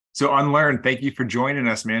So Unlearn, thank you for joining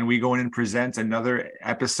us, man. We go in and present another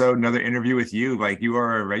episode, another interview with you. Like you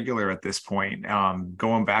are a regular at this point.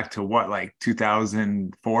 Going back to what, like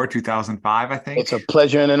 2004, 2005, I think. It's a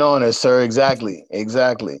pleasure and an honor, sir. Exactly,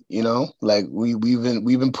 exactly. Like we've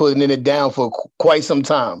been putting it down for quite some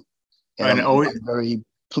time, and And I'm very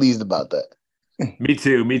pleased about that. me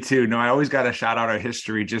too, me too. No, I always got to shout out our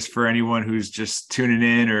history just for anyone who's just tuning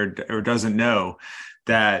in or doesn't know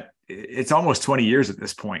that it's almost 20 years at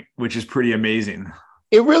this point, which is pretty amazing.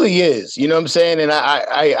 It really is. You know what I'm saying? And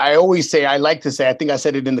I always say, I like to say, I think I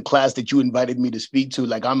said it in the class that you invited me to speak to.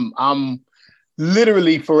 Like I'm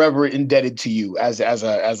literally forever indebted to you as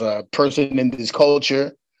a person in this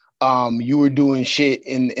culture. You were doing shit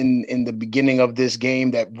in the beginning of this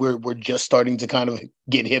game that we're just starting to kind of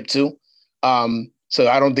get hip to. So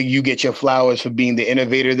I don't think you get your flowers for being the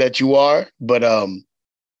innovator that you are, but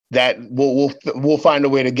that we'll find a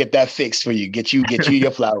way to get that fixed for you. Get you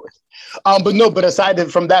your flowers. But no, but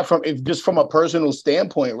aside from that, from if just from a personal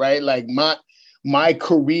standpoint, right? Like my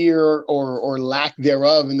career or lack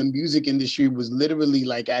thereof in the music industry was literally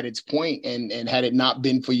like at its point, and had it not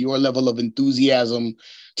been for your level of enthusiasm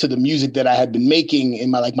to the music that I had been making in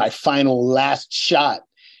my final last shot,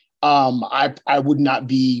 I would not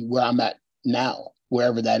be where I'm at now,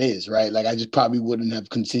 wherever that is, right? Like I just probably wouldn't have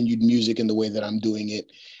continued music in the way that I'm doing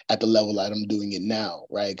it at the level that I'm doing it now,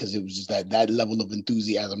 right? Because it was just that level of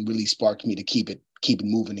enthusiasm really sparked me to keep it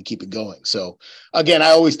moving and keep it going. So again, I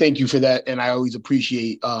always thank you for that, and I always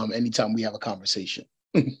appreciate anytime we have a conversation.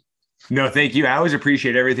 No, thank you. I always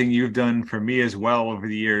appreciate everything you've done for me as well over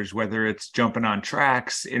the years, whether it's jumping on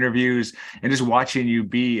tracks, interviews, and just watching you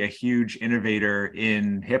be a huge innovator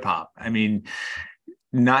in hip hop. I mean,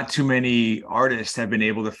 not too many artists have been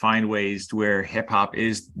able to find ways to where hip hop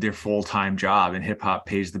is their full-time job and hip hop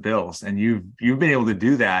pays the bills. And you've been able to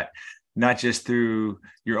do that not just through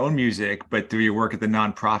your own music, but through your work at the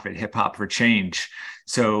nonprofit Hip Hop for Change.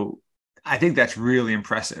 So I think that's really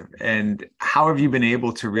impressive. And how have you been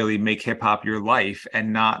able to really make hip hop your life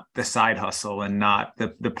and not the side hustle and not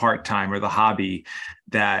the part time or the hobby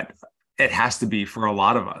that it has to be for a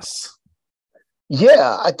lot of us?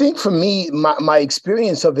 Yeah, I think for me, my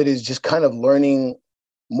experience of it is just kind of learning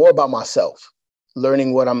more about myself,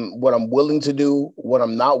 learning what I'm willing to do, what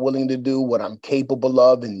I'm not willing to do, what I'm capable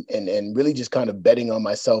of, and really just kind of betting on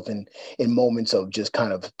myself in moments of just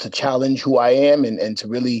kind of to challenge who I am, and to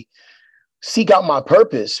really seek out my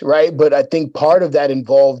purpose, right? But I think part of that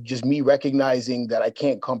involved just me recognizing that I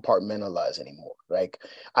can't compartmentalize anymore. Like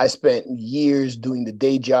I spent years doing the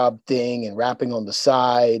day job thing and rapping on the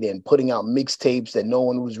side and putting out mixtapes that no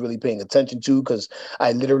one was really paying attention to because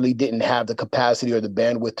I literally didn't have the capacity or the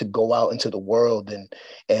bandwidth to go out into the world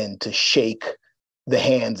and to shake the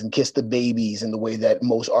hands and kiss the babies in the way that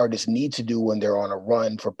most artists need to do when they're on a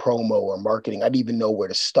run for promo or marketing. I didn't even know where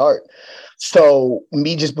to start. So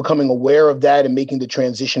me just becoming aware of that and making the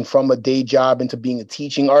transition from a day job into being a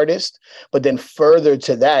teaching artist, but then further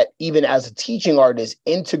to that, even as a teaching artist,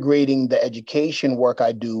 integrating the education work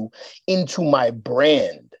I do into my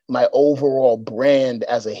brand, my overall brand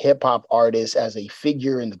as a hip hop artist, as a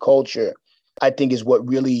figure in the culture, I think is what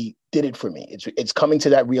really did it for me. It's coming to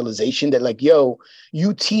that realization that like, yo,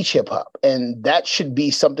 you teach hip hop, and that should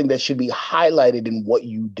be something that should be highlighted in what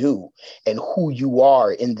you do and who you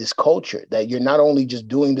are in this culture. That you're not only just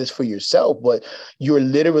doing this for yourself, but you're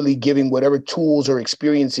literally giving whatever tools or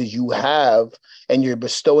experiences you have, and you're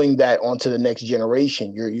bestowing that onto the next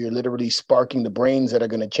generation. You're literally sparking the brains that are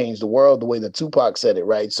going to change the world, the way that Tupac said it,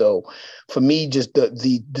 right? So for me, just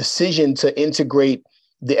the decision to integrate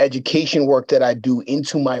the education work that I do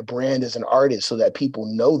into my brand as an artist so that people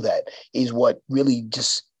know that is what really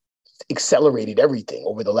just accelerated everything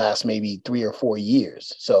over the last maybe 3 or 4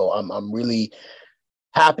 years. So I'm really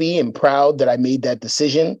happy and proud that I made that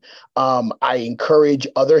decision. I encourage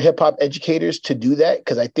other hip hop educators to do that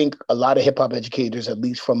because I think a lot of hip hop educators, at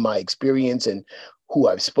least from my experience and who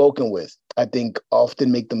I've spoken with, I think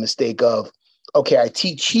often make the mistake of, okay, I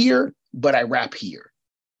teach here, but I rap here,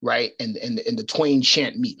 right? And the twain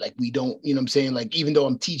shan't meet. Like we don't, you know what I'm saying? Like even though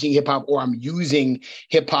I'm teaching hip hop or I'm using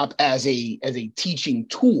hip hop as a teaching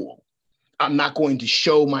tool, I'm not going to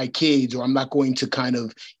show my kids, or I'm not going to kind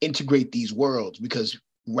of integrate these worlds, because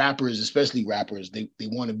rappers, especially rappers, they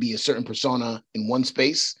want to be a certain persona in one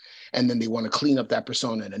space, and then they want to clean up that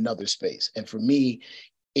persona in another space. And for me,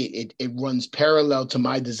 it runs parallel to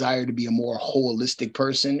my desire to be a more holistic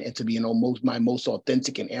person and to be my most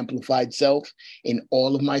authentic and amplified self in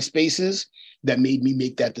all of my spaces, that made me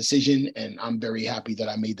make that decision. And I'm very happy that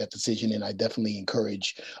I made that decision. And I definitely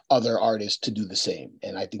encourage other artists to do the same.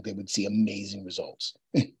 And I think they would see amazing results.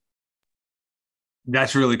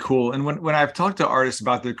 That's really cool. And when I've talked to artists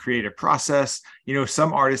about the creative process,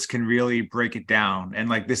 some artists can really break it down and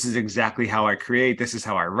like, this is exactly how I create. This is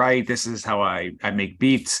how I write. This is how I make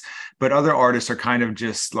beats. But other artists are kind of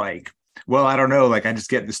just like, well, I don't know, like I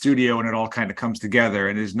just get in the studio and it all kind of comes together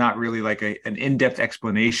and is not really like an in-depth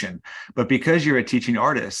explanation. But because you're a teaching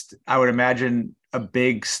artist, I would imagine a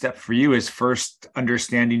big step for you is first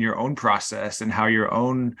understanding your own process and how your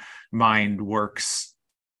own mind works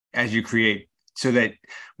as you create, so that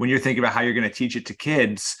when you're thinking about how you're going to teach it to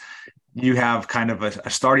kids, you have kind of a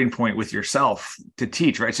starting point with yourself to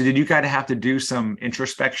teach, right? So did you kind of have to do some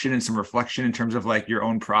introspection and some reflection in terms of like your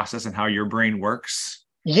own process and how your brain works?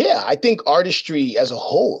 Yeah, I think artistry as a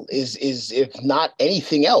whole is if not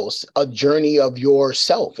anything else, a journey of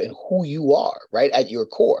yourself and who you are, right, at your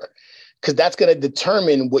core. Because that's going to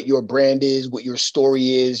determine what your brand is, what your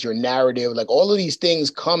story is, your narrative. Like all of these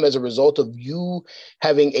things come as a result of you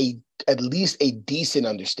having at least a decent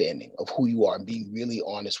understanding of who you are and being really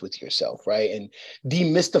honest with yourself, right? And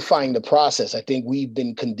demystifying the process. I think we've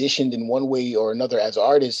been conditioned in one way or another as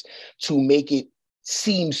artists to make it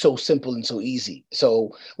seem so simple and so easy.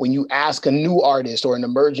 So when you ask a new artist or an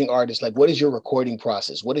emerging artist, like, what is your recording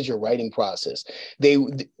process? What is your writing process?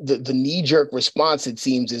 The knee-jerk response, it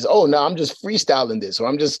seems, is, oh no, I'm just freestyling this, or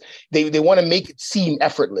I'm just, they want to make it seem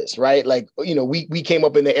effortless, right? Like, we came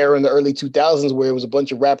up in the era in the early 2000s where it was a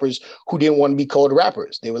bunch of rappers who didn't want to be called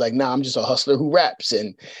rappers. They were like, nah, I'm just a hustler who raps,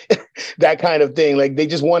 and that kind of thing. Like they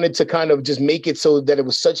just wanted to kind of just make it so that it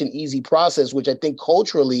was such an easy process, which I think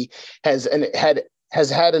culturally has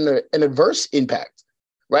had an adverse impact,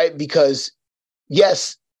 right? Because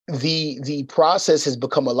yes, the process has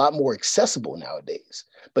become a lot more accessible nowadays,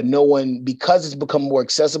 but no one, because it's become more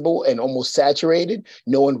accessible and almost saturated,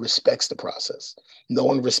 no one respects the process. No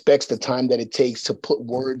one respects the time that it takes to put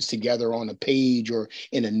words together on a page or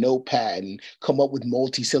in a notepad and come up with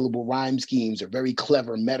multi-syllable rhyme schemes or very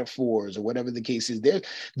clever metaphors or whatever the case is.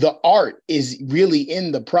 The art is really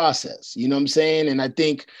in the process, you know what I'm saying? And I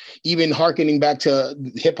think even hearkening back to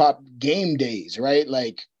hip hop game days, right?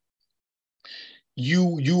 Like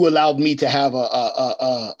you allowed me to have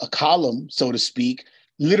a column, so to speak,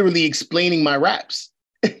 literally explaining my raps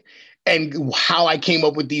and how I came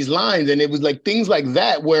up with these lines. And it was like things like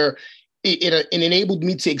that where it enabled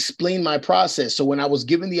me to explain my process. So when I was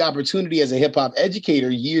given the opportunity as a hip hop educator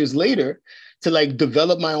years later to like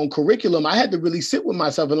develop my own curriculum, I had to really sit with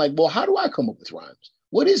myself and like, well, how do I come up with rhymes?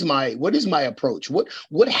 What is my approach?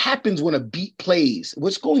 What happens when a beat plays?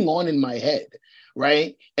 What's going on in my head?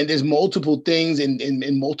 Right. And there's multiple things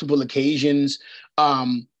in multiple occasions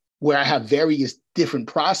where I have various different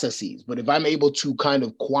processes. But if I'm able to kind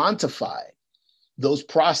of quantify those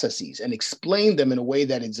processes and explain them in a way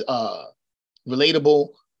that is relatable,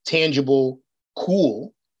 tangible,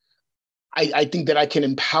 cool, I think that I can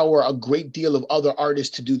empower a great deal of other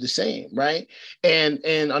artists to do the same, right? And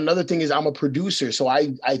another thing is I'm a producer, so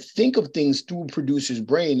I think of things through a producer's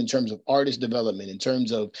brain in terms of artist development, in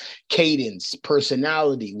terms of cadence,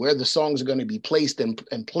 personality, where the songs are going to be placed and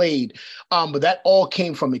played. But that all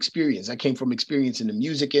came from experience. That came from experience in the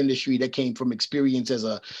music industry. That came from experience as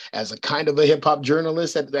a kind of a hip hop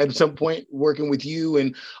journalist at some point, working with you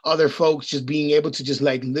and other folks, just being able to just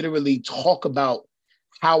like literally talk about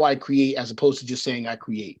how I create as opposed to just saying I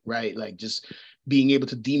create, right? Like just being able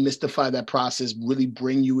to demystify that process, really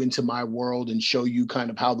bring you into my world and show you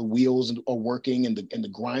kind of how the wheels are working and the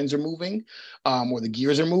grinds are moving, or the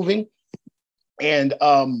gears are moving. And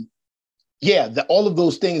all of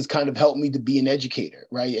those things kind of help me to be an educator,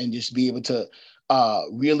 right? And just be able to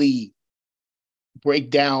really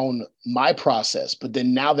break down my process. But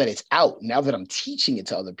then now that it's out, now that I'm teaching it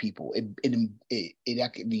to other people, it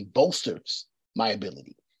actually bolsters my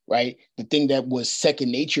ability, right? The thing that was second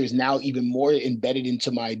nature is now even more embedded into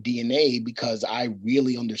my DNA because I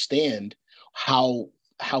really understand how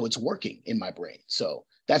it's working in my brain. So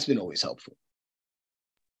that's been always helpful.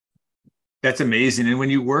 That's amazing. And when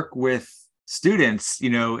you work with students,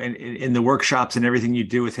 and in the workshops and everything you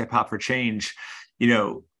do with Hip Hop for Change,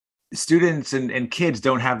 students and kids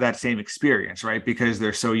don't have that same experience, right? Because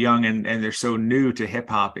they're so young and they're so new to hip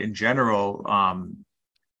hop in general.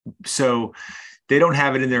 So they don't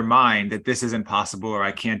have it in their mind that this isn't possible or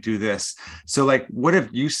I can't do this. So like, what have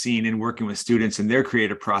you seen in working with students in their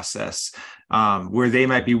creative process where they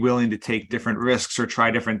might be willing to take different risks or try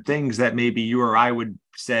different things that maybe you or I would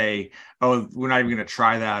say, oh, we're not even going to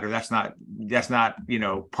try that, or that's not,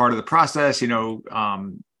 part of the process,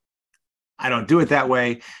 I don't do it that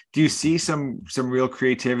way. Do you see some real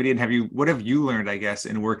creativity, and what have you learned, I guess,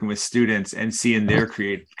 in working with students and seeing their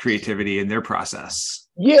creativity in their process?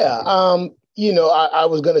 Yeah. I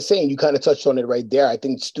was going to say, and you kind of touched on it right there. I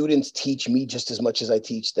think students teach me just as much as I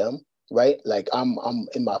teach them, right? Like I'm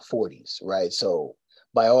in my 40s, right? So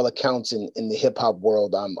by all accounts in the hip hop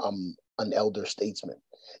world, I'm an elder statesman.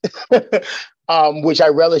 Which I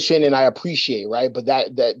relish in and I appreciate, right? But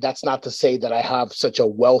that's not to say that I have such a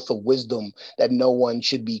wealth of wisdom that no one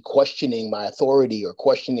should be questioning my authority or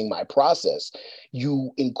questioning my process.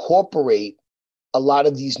 You incorporate a lot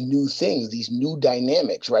of these new things, these new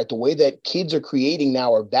dynamics, right? The way that kids are creating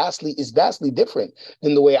now is vastly different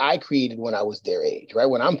than the way I created when I was their age, right?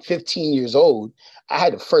 When I'm 15 years old, I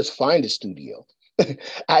had to first find a studio.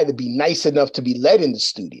 I had to be nice enough to be led in the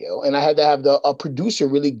studio, and I had to have a producer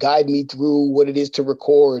really guide me through what it is to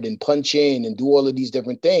record and punch in and do all of these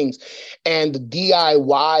different things. And the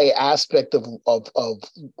DIY aspect of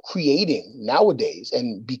creating nowadays,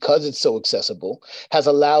 and because it's so accessible, has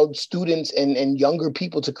allowed students and younger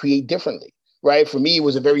people to create differently. Right. For me, it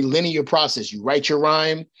was a very linear process. You write your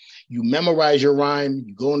rhyme, you memorize your rhyme,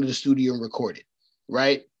 you go into the studio and record it.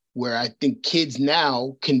 Right. Where I think kids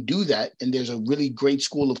now can do that. And there's a really great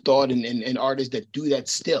school of thought and artists that do that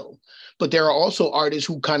still. But there are also artists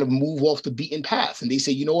who kind of move off the beaten path and they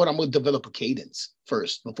say, you know what, I'm going to develop a cadence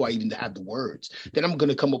first before I even have the words. Then I'm going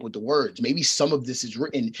to come up with the words. Maybe some of this is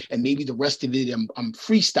written and maybe the rest of it I'm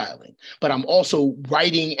freestyling, but I'm also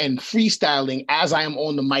writing and freestyling as I am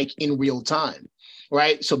on the mic in real time.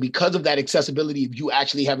 Right. So because of that accessibility of you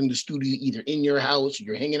actually having the studio either in your house, or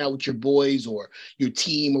you're hanging out with your boys or your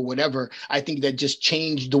team or whatever, I think that just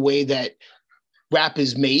changed the way that rap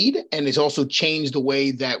is made. And it's also changed the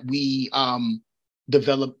way that we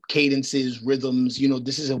develop cadences, rhythms.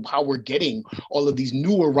 This is how we're getting all of these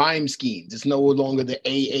newer rhyme schemes. It's no longer the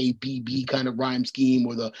AABB kind of rhyme scheme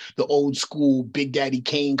or the old school Big Daddy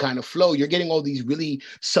Kane kind of flow. You're getting all these really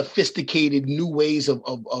sophisticated new ways of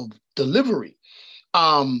delivery.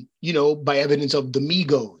 By evidence of the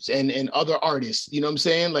Migos and other artists, you know what I'm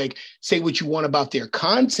saying? Like, say what you want about their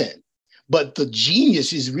content, but the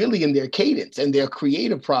genius is really in their cadence and their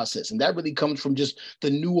creative process. And that really comes from just the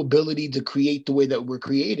new ability to create the way that we're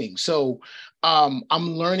creating. So I'm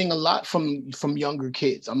learning a lot from younger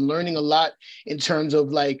kids. I'm learning a lot in terms of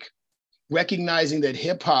like recognizing that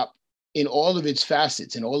hip hop in all of its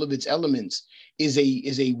facets and all of its elements is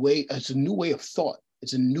a new way of thought.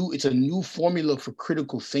 It's a new formula for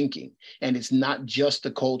critical thinking. And it's not just the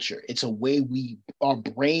culture. It's a way our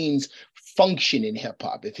brains function in hip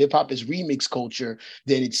hop. If hip hop is remix culture,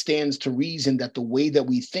 then it stands to reason that the way that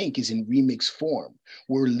we think is in remix form.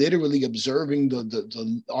 We're literally observing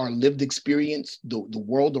our lived experience, the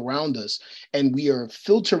world around us, and we are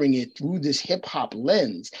filtering it through this hip hop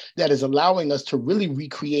lens that is allowing us to really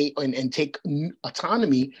recreate and take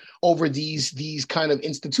autonomy over these kind of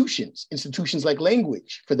institutions like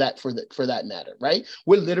language for that matter, right?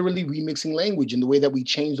 We're literally remixing language in the way that we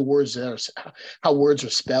change the words, how words are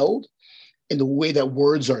spelled, in the way that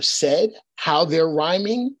words are said, how they're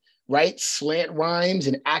rhyming, right? Slant rhymes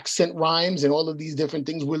and accent rhymes and all of these different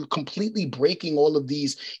things. We're completely breaking all of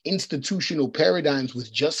these institutional paradigms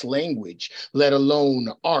with just language, let alone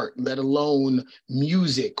art, let alone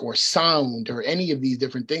music or sound or any of these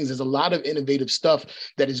different things. There's a lot of innovative stuff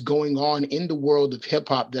that is going on in the world of hip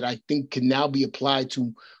hop that I think can now be applied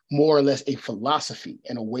to more or less a philosophy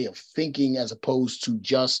and a way of thinking as opposed to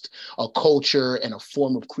just a culture and a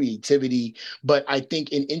form of creativity. But I think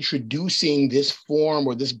in introducing this form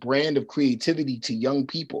or this brand of creativity to young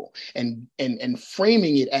people and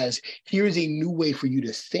framing it as here's a new way for you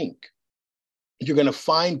to think, you're going to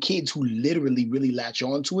find kids who literally really latch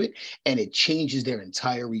onto it and it changes their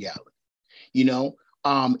entire reality.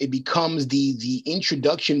 It becomes the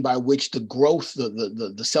introduction by which the growth,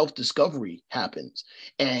 the self-discovery happens.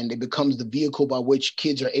 And it becomes the vehicle by which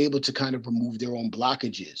kids are able to kind of remove their own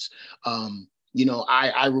blockages.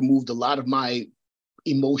 I removed a lot of my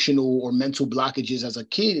emotional or mental blockages as a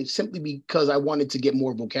kid simply because I wanted to get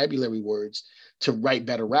more vocabulary words to write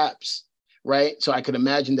better raps, right? So I could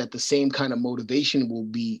imagine that the same kind of motivation will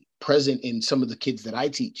be present in some of the kids that I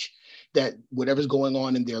teach, that whatever's going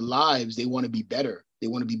on in their lives, they want to be better. They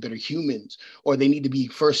want to be better humans, or they need to be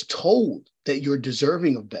first told that you're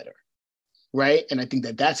deserving of better, right? And I think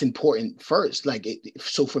that that's important first.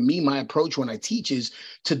 So for me, my approach when I teach is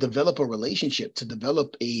to develop a relationship, to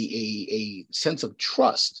develop a sense of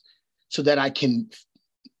trust so that I can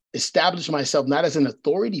establish myself not as an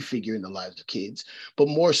authority figure in the lives of kids, but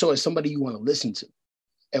more so as somebody you want to listen to.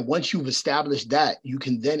 And once you've established that, you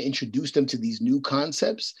can then introduce them to these new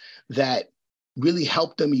concepts that really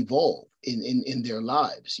help them evolve in their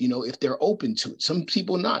lives, if they're open to it. Some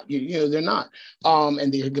people not, they're not.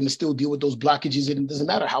 And they're going to still deal with those blockages. And it doesn't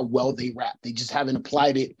matter how well they rap. They just haven't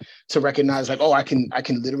applied it to recognize like, oh, I can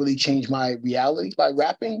literally change my reality by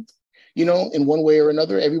rapping, in one way or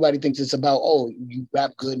another. Everybody thinks it's about, oh, you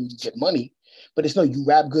rap good and you get money, but it's no, you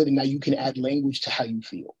rap good and now you can add language to how you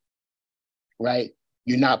feel, right?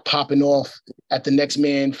 You're not popping off at the next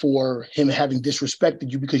man for him having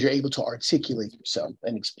disrespected you because you're able to articulate yourself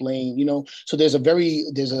and explain, So there's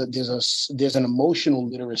an emotional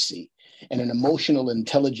literacy and an emotional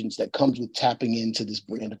intelligence that comes with tapping into this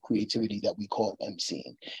brand of creativity that we call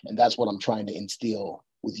emceeing. And that's what I'm trying to instill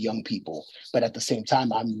with young people. But at the same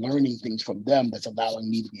time, I'm learning things from them that's allowing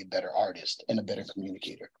me to be a better artist and a better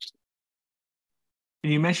communicator.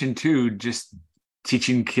 And you mentioned too, just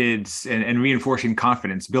teaching kids and reinforcing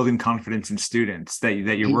confidence, building confidence in students that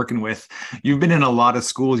you're working with. You've been in a lot of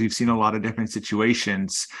schools, you've seen a lot of different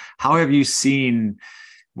situations. How have you seen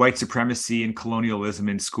white supremacy and colonialism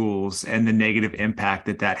in schools and the negative impact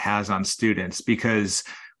that has on students? Because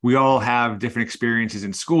we all have different experiences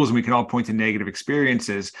in schools and we can all point to negative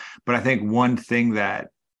experiences. But I think one thing that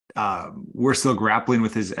we're still grappling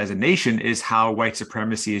with as a nation is how white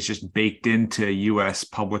supremacy is just baked into U.S.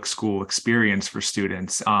 public school experience for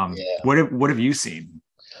students. What have you seen?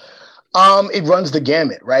 It runs the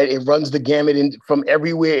gamut, right? It runs the gamut from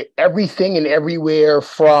everywhere, everything and everywhere,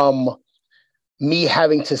 from me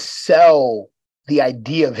having to sell the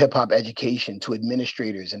idea of hip hop education to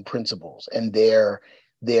administrators and principals and their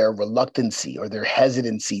reluctancy or their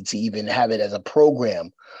hesitancy to even have it as a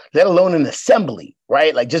program, let alone an assembly,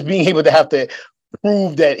 right? Like just being able to have to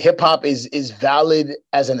prove that hip hop is valid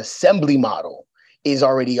as an assembly model is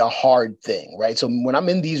already a hard thing, right? So when I'm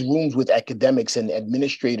in these rooms with academics and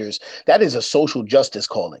administrators, that is a social justice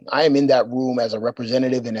calling. I am in that room as a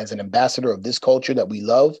representative and as an ambassador of this culture that we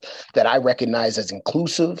love, that I recognize as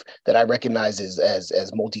inclusive, that I recognize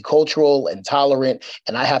as multicultural and tolerant.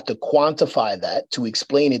 And I have to quantify that to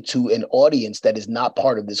explain it to an audience that is not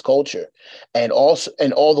part of this culture. And all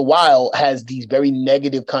the while has these very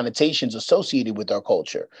negative connotations associated with our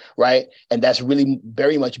culture, right? And that's really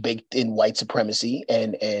very much baked in white supremacy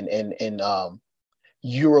and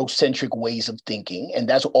Eurocentric ways of thinking. And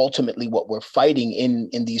that's ultimately what we're fighting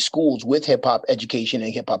in these schools with hip hop education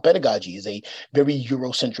and hip hop pedagogy, is a very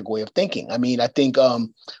Eurocentric way of thinking. I mean, I think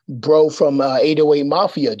bro from 808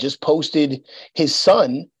 Mafia just posted his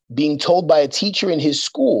son being told by a teacher in his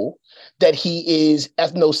school that he is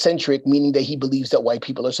ethnocentric, meaning that he believes that white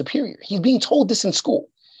people are superior. He's being told this in school,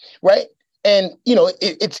 right? And,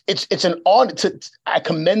 it's an honor. I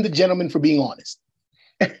commend the gentleman for being honest.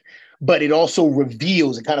 But it also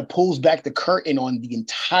reveals, it kind of pulls back the curtain on the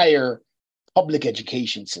entire public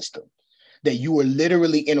education system, that you are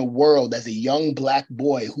literally in a world as a young Black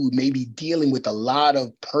boy who may be dealing with a lot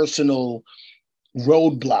of personal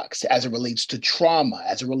roadblocks as it relates to trauma,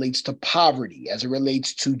 as it relates to poverty, as it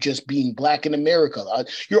relates to just being Black in America.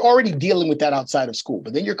 You're already dealing with that outside of school,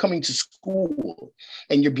 but then you're coming to school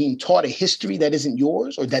and you're being taught a history that isn't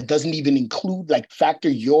yours, or that doesn't even include, like, factor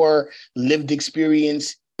your lived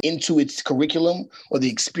experience into its curriculum, or the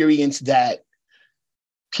experience that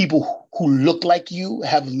people who look like you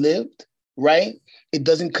have lived, right? It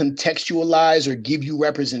doesn't contextualize or give you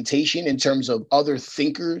representation in terms of other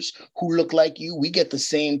thinkers who look like you. We get the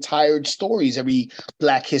same tired stories every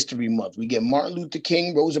Black History Month. We get Martin Luther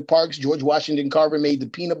King, Rosa Parks, George Washington Carver made the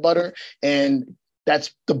peanut butter, and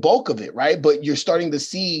that's the bulk of it, right? But you're starting to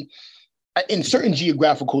see in certain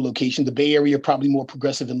geographical locations, the Bay Area probably more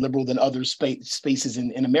progressive and liberal than other spaces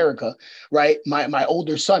in America, right? My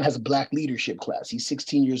older son has a Black leadership class. He's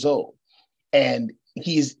 16 years old. And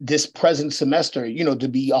he's this present semester, to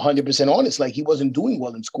be 100% honest, like, he wasn't doing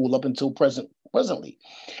well in school up until presently.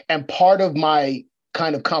 And part of my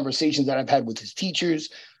kind of conversations that I've had with his teachers,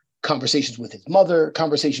 conversations with his mother,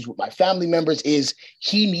 conversations with my family members, is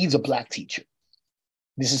he needs a Black teacher.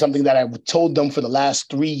 This is something that I've told them for the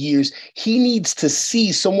last 3 years. He needs to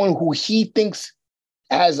see someone who he thinks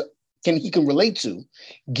he can relate to,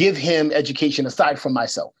 give him education aside from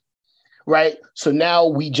myself. Right. So now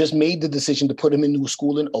we just made the decision to put him into a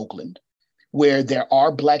school in Oakland where there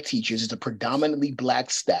are Black teachers. It's a predominantly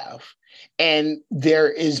Black staff. And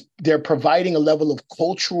they're providing a level of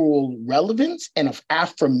cultural relevance and of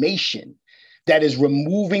affirmation that is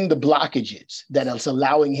removing the blockages, that is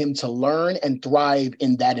allowing him to learn and thrive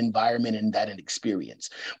in that environment and that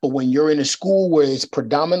experience. But when you're in a school where it's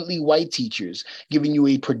predominantly white teachers giving you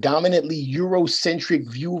a predominantly Eurocentric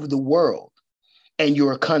view of the world, and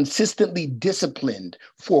you're consistently disciplined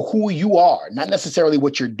for who you are, not necessarily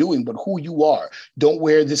what you're doing, but who you are. Don't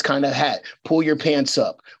wear this kind of hat, pull your pants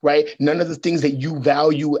up, right? None of the things that you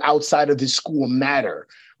value outside of this school matter,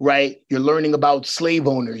 right? You're learning about slave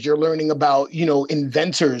owners, you're learning about,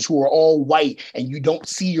 inventors who are all white, and you don't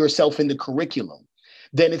see yourself in the curriculum.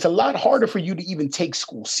 Then it's a lot harder for you to even take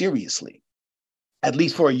school seriously, at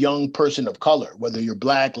least for a young person of color, whether you're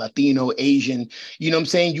Black, Latino, Asian. You know what I'm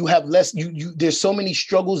saying? You have less, there's so many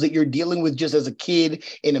struggles that you're dealing with just as a kid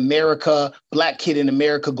in America, Black kid in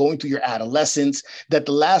America, going through your adolescence, that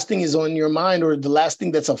the last thing is on your mind, or the last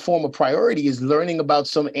thing that's a form of priority, is learning about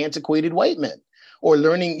some antiquated white men, or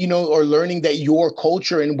learning that your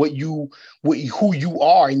culture and who you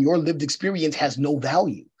are and your lived experience has no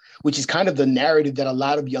value, which is kind of the narrative that a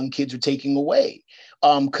lot of young kids are taking away.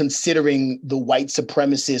 Considering the white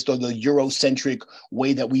supremacist or the Eurocentric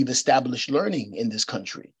way that we've established learning in this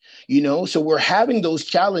country, so we're having those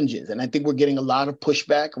challenges. And I think we're getting a lot of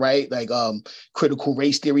pushback, right? Like critical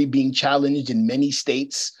race theory being challenged in many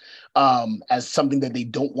states as something that they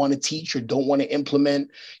don't want to teach or don't want to implement,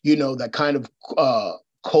 that kind of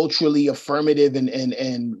culturally affirmative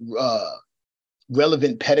and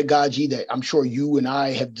relevant pedagogy that I'm sure you and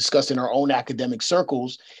I have discussed in our own academic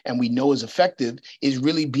circles and we know is effective, is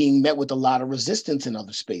really being met with a lot of resistance in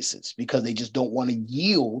other spaces, because they just don't want to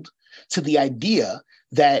yield to the idea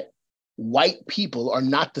that white people are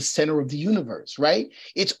not the center of the universe, right?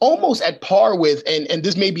 It's almost at par with, and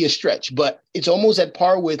this may be a stretch, but it's almost at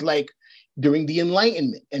par with like during the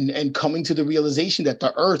Enlightenment and coming to the realization that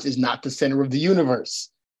the earth is not the center of the universe.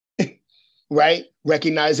 Right?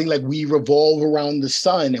 Recognizing like we revolve around the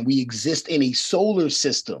sun and we exist in a solar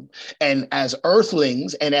system. And as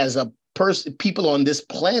earthlings and as people on this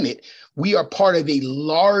planet, we are part of a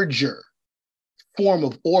larger form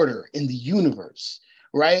of order in the universe,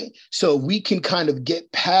 right? So we can kind of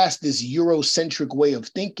get past this Eurocentric way of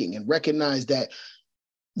thinking and recognize that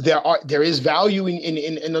there is value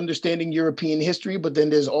in understanding European history, but then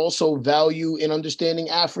there's also value in understanding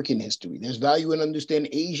African history. There's value in understanding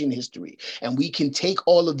Asian history. And we can take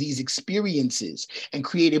all of these experiences and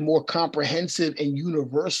create a more comprehensive and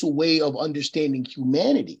universal way of understanding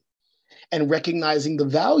humanity and recognizing the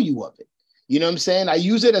value of it. You know what I'm saying? I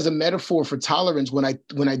use it as a metaphor for tolerance when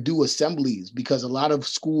I do assemblies, because a lot of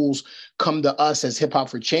schools come to us as Hip Hop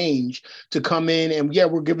for Change to come in and, yeah,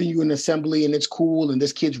 we're giving you an assembly and it's cool and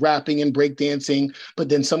this kid's rapping and breakdancing. But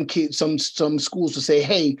then some schools will say,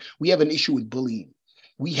 hey, we have an issue with bullying.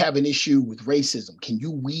 We have an issue with racism. Can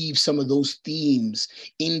you weave some of those themes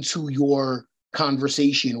into your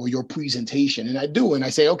conversation or your presentation? And I do. And I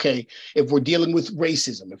say, okay, if we're dealing with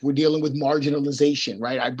racism, if we're dealing with marginalization,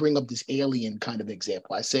 right? I bring up this alien kind of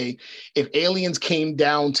example. I say, if aliens came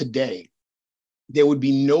down today, there would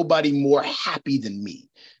be nobody more happy than me,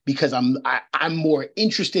 because I'm more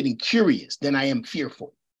interested and curious than I am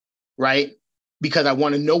fearful, right? Because I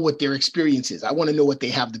want to know what their experience is. I want to know what they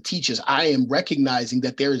have to teach us. I am recognizing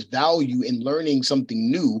that there is value in learning something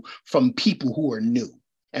new from people who are new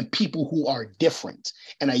and people who are different.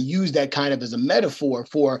 And I use that kind of as a metaphor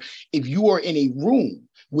for, if you are in a room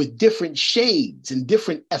with different shades and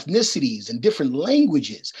different ethnicities and different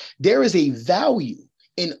languages, there is a value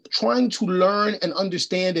in trying to learn and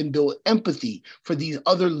understand and build empathy for these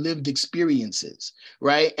other lived experiences,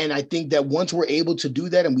 right? And I think that once we're able to do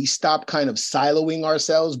that and we stop kind of siloing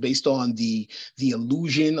ourselves based on the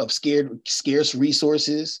illusion of scarce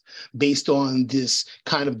resources, based on this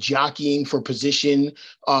kind of jockeying for position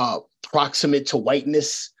proximate to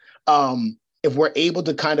whiteness, if we're able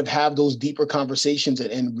to kind of have those deeper conversations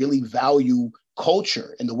and really value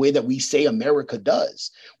culture in the way that we say America does,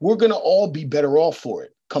 we're going to all be better off for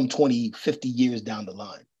it come 20, 50 years down the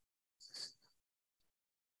line.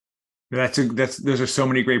 Those are so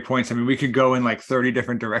many great points. I mean, we could go in like 30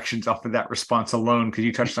 different directions off of that response alone, because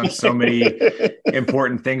you touched on so many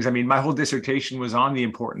important things. I mean, my whole dissertation was on the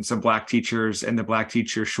importance of Black teachers and the Black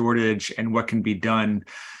teacher shortage and what can be done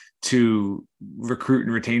to recruit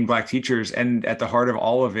and retain Black teachers. And at the heart of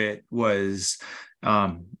all of it was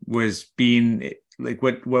being like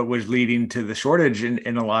what was leading to the shortage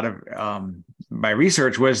in a lot of my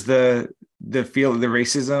research was the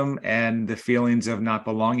racism and the feelings of not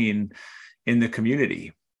belonging in the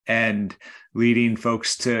community, and leading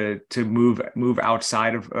folks to move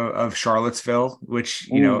outside of Charlottesville, which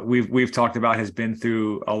we've talked about has been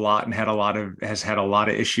through a lot and has had a lot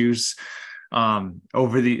of issues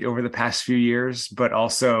over the past few years, but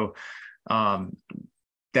also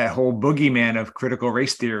that whole boogeyman of critical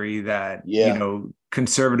race theory that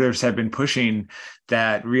conservatives have been pushing,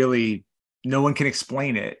 that really no one can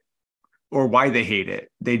explain it, or why they hate it.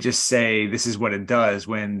 They just say this is what it does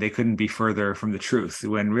when they couldn't be further from the truth.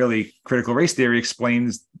 When really critical race theory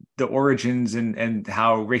explains the origins and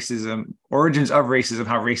how origins of racism,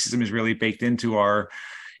 how racism is really baked into our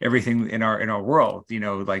everything in our world,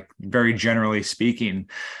 like very generally speaking.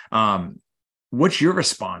 What's your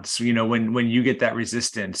response, when you get that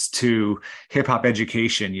resistance to hip hop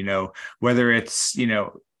education, whether it's,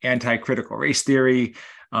 anti-critical race theory,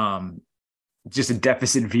 just a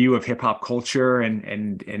deficit view of hip hop culture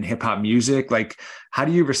and hip hop music? Like, how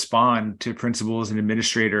do you respond to principals and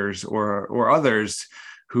administrators or others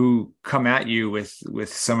who come at you with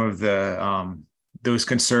some of the those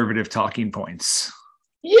conservative talking points?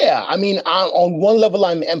 Yeah, I mean, on one level,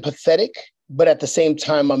 I'm empathetic, but at the same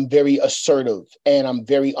time, I'm very assertive and I'm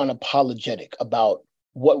very unapologetic about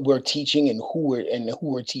what we're teaching and who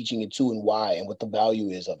we're teaching it to and why and what the value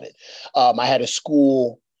is of it. I had a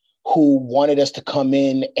school who wanted us to come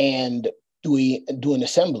in and do an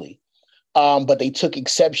assembly. But they took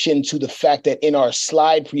exception to the fact that in our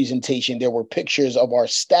slide presentation, there were pictures of our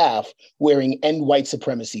staff wearing End White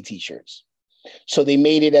Supremacy t-shirts. So they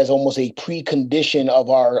made it as almost a precondition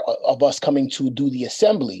of us coming to do the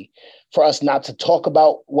assembly, for us not to talk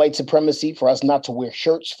about white supremacy, for us not to wear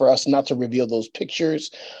shirts, for us not to reveal those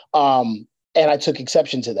pictures. And I took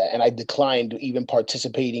exception to that, and I declined even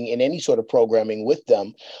participating in any sort of programming with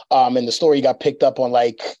them. And the story got picked up on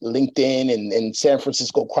like LinkedIn and San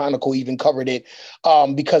Francisco Chronicle even covered it,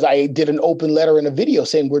 because I did an open letter in a video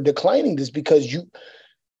saying we're declining this because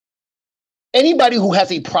anybody who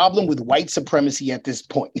has a problem with white supremacy at this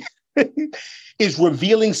point is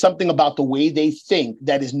revealing something about the way they think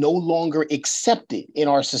that is no longer accepted in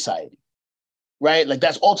our society. Right? Like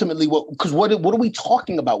that's ultimately what are we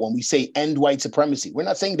talking about when we say end white supremacy? We're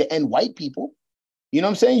not saying to end white people. You know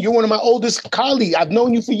what I'm saying? You're one of my oldest colleagues. I've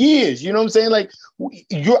known you for years. You know what I'm saying? Like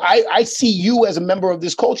I see you as a member of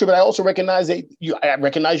this culture, but I also recognize I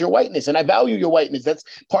recognize your whiteness and I value your whiteness. That's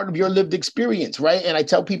part of your lived experience, right? And I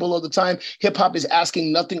tell people all the time, hip hop is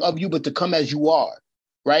asking nothing of you but to come as you are.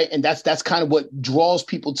 Right. And that's kind of what draws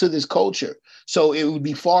people to this culture. So it would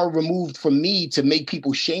be far removed from me to make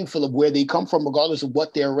people shameful of where they come from, regardless of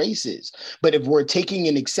what their race is. But if we're taking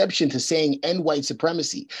an exception to saying end white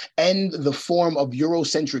supremacy, end the form of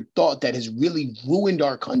Eurocentric thought that has really ruined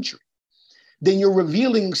our country, then you're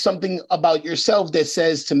revealing something about yourself that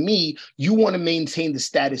says to me, you want to maintain the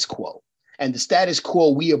status quo. And the status quo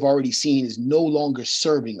we have already seen is no longer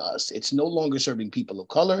serving us. It's no longer serving people of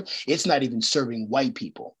color. It's not even serving white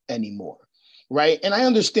people anymore, right? And I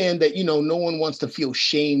understand that, no one wants to feel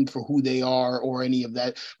shamed for who they are or any of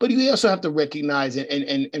that, but you also have to recognize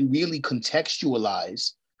and really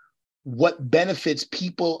contextualize what benefits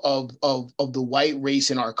people of the white race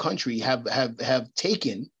in our country have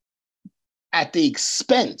taken at the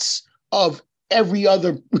expense of every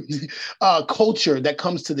other culture that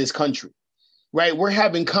comes to this country. Right? We're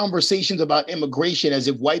having conversations about immigration as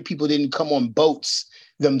if white people didn't come on boats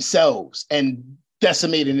themselves and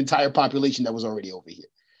decimate an entire population that was already over here.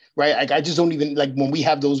 Right? Like, I just don't even like when we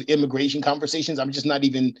have those immigration conversations, I'm just not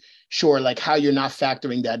even sure like how you're not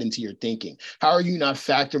factoring that into your thinking. How are you not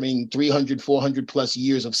factoring 300, 400 plus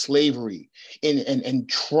years of slavery and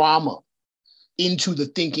trauma into the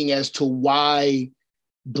thinking as to why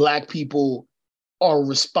Black people are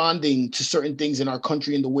responding to certain things in our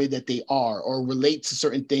country in the way that they are, or relate to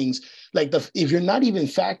certain things. Like if you're not even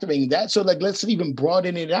factoring that, so like, let's even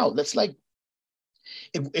broaden it out. Let's like,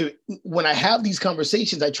 when I have these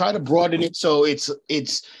conversations, I try to broaden it. So it's,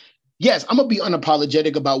 yes, I'm gonna be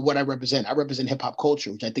unapologetic about what I represent. I represent hip hop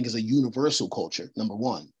culture, which I think is a universal culture, number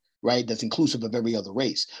one. Right? That's inclusive of every other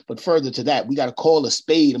race. But further to that, we got to call a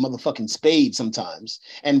spade a motherfucking spade sometimes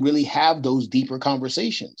and really have those deeper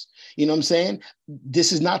conversations. You know what I'm saying?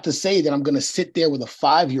 This is not to say that I'm going to sit there with a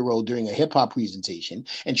 5-year-old during a hip hop presentation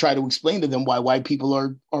and try to explain to them why white people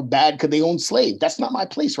are bad because they own slaves. That's not my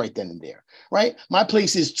place right then and there. Right? My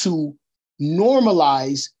place is to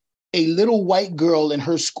normalize a little white girl in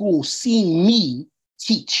her school seeing me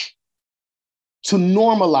teach. To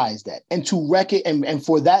normalize that and to and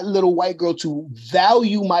for that little white girl to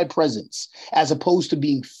value my presence as opposed to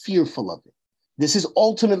being fearful of it. This is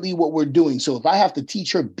ultimately what we're doing. So if I have to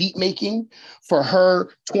teach her beat making for her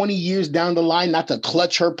 20 years down the line, not to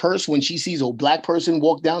clutch her purse when she sees a Black person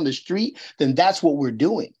walk down the street, then that's what we're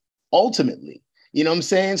doing ultimately. You know what I'm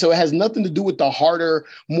saying? So it has nothing to do with the harder,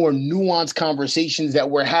 more nuanced conversations that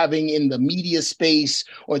we're having in the media space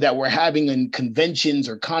or that we're having in conventions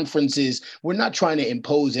or conferences. We're not trying to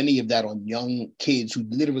impose any of that on young kids who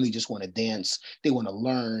literally just want to dance. They want to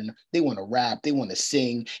learn. They want to rap. They want to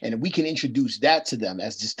sing. And if we can introduce that to them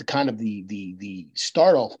as just the kind of the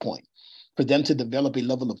start off point, for them to develop a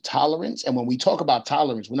level of tolerance. And when we talk about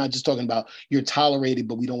tolerance, we're not just talking about you're tolerated,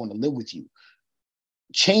 but we don't want to live with you.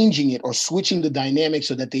 Changing it or switching the dynamic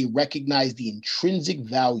so that they recognize the intrinsic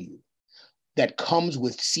value that comes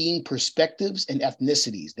with seeing perspectives and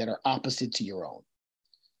ethnicities that are opposite to your own,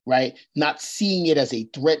 right? Not seeing it as a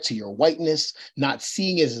threat to your whiteness, not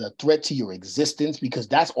seeing it as a threat to your existence, because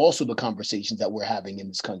that's also the conversations that we're having in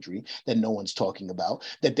this country that no one's talking about,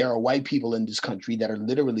 that there are white people in this country that are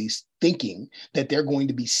literally thinking that they're going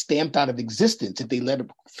to be stamped out of existence if they let a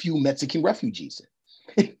few Mexican refugees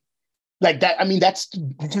in. Like that, I mean, that's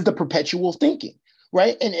just the perpetual thinking.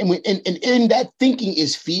 Right. And in that thinking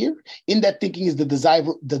is fear. In that thinking is the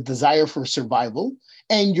desire for survival.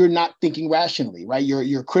 And you're not thinking rationally, right?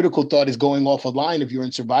 Your critical thought is going off a line if you're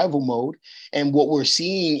in survival mode. And what we're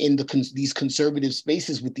seeing in these conservative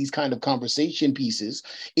spaces with these kind of conversation pieces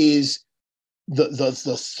is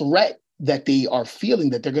the threat that they are feeling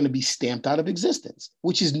that they're going to be stamped out of existence,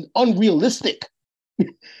 which is unrealistic.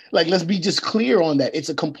 Like, let's be just clear on that. It's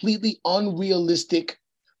a completely unrealistic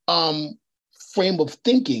frame of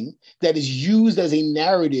thinking that is used as a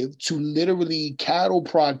narrative to literally cattle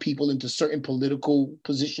prod people into certain political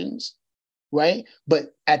positions, right?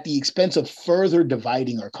 But at the expense of further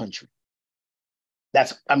dividing our country.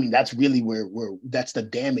 That's really where that's the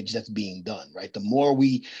damage that's being done, right? The more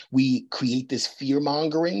we create this fear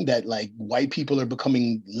mongering that like white people are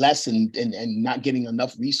becoming less and not getting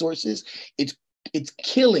enough resources, it's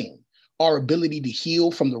killing our ability to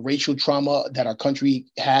heal from the racial trauma that our country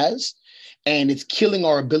has. And it's killing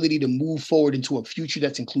our ability to move forward into a future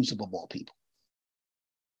that's inclusive of all people.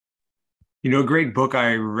 You know, a great book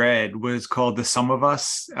I read was called The Sum of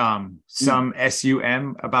Us, Sum,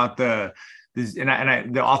 S-U-M, about the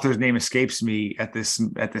author's name escapes me at this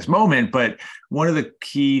moment, but one of the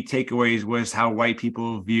key takeaways was how white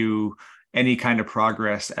people view any kind of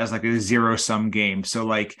progress as like a zero-sum game. So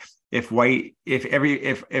like, if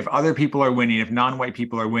other people are winning, if non-white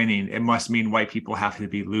people are winning, it must mean white people have to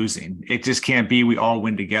be losing. It just can't be we all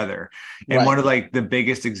win together. And right. One of like the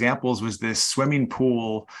biggest examples was this swimming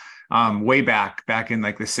pool way back in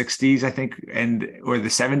like the 60s, I think, or the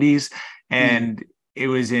 70s. And it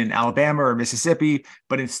was in Alabama or Mississippi,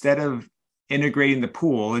 but instead of integrating the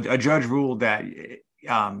pool, a judge ruled that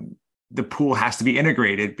the pool has to be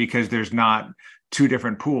integrated because there's not two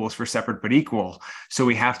different pools for separate but equal. So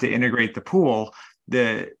we have to integrate the pool.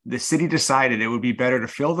 The city decided it would be better to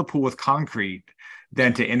fill the pool with concrete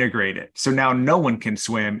than to integrate it. So now no one can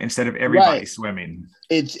swim instead of everybody swimming.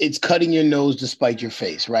 It's cutting your nose to spite your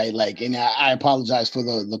face, right? Like, and I apologize for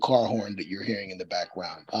the car horn that you're hearing in the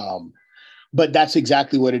background. But that's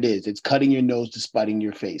exactly what it is. It's cutting your nose to spiting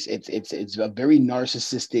your face. It's a very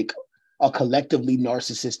narcissistic, a collectively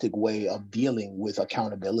narcissistic way of dealing with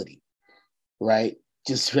accountability. Right?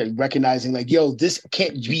 Just recognizing like, yo, this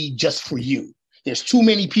can't be just for you. There's too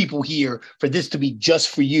many people here for this to be just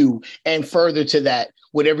for you. And further to that,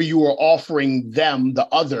 whatever you are offering them, the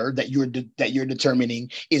other that you're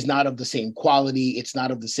determining is not of the same quality. It's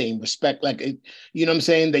not of the same respect. Like, you know what I'm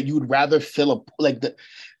saying? That you would rather fill up like the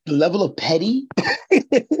level of petty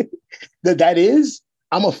that is.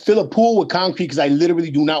 I'm gonna fill a pool with concrete because I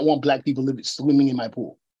literally do not want Black people swimming in my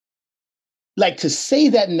pool. Like, to say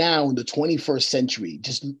that now in the 21st century,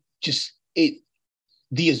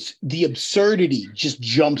 the absurdity just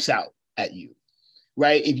jumps out at you,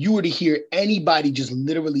 right? If you were to hear anybody just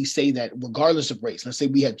literally say that, regardless of race, let's say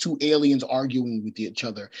we had two aliens arguing with each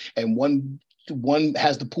other and one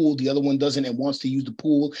has the pool, the other one doesn't and wants to use the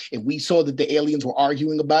pool. If we saw that the aliens were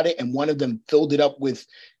arguing about it and one of them filled it up with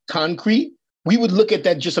concrete, we would look at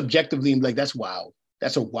that just objectively and be like, that's wild.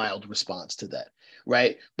 That's a wild response to that.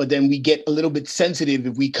 Right. But then we get a little bit sensitive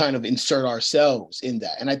if we kind of insert ourselves in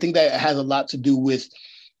that. And I think that has a lot to do with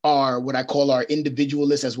what I call our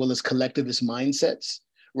individualist as well as collectivist mindsets.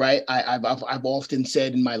 Right. I've often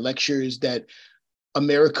said in my lectures that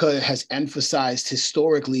America has emphasized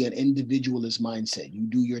historically an individualist mindset. You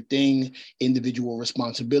do your thing, individual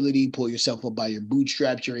responsibility, pull yourself up by your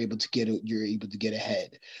bootstraps, you're able to get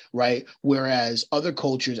ahead, right? Whereas other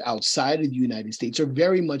cultures outside of the United States are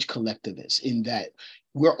very much collectivist in that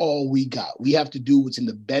we're all we got. We have to do what's in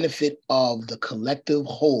the benefit of the collective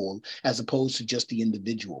whole as opposed to just the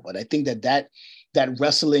individual. But I think that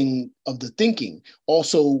wrestling of the thinking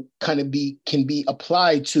also kind of can be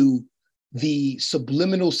applied to the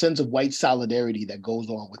subliminal sense of white solidarity that goes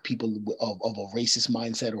on with people of a racist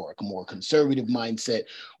mindset or a more conservative mindset,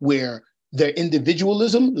 where their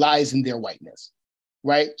individualism lies in their whiteness,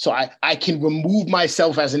 right? So I can remove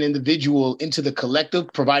myself as an individual into the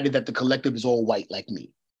collective, provided that the collective is all white like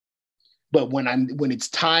me, But when it's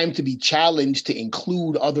time to be challenged to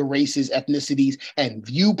include other races, ethnicities, and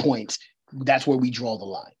viewpoints, that's where we draw the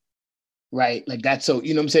line, right? Like that's so,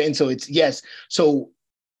 you know what I'm saying? So it's yes. So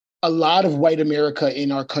a lot of white America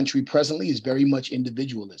in our country presently is very much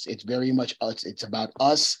individualist. It's very much us. It's about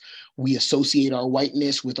us. We associate our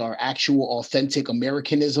whiteness with our actual authentic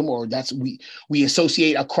Americanism, or we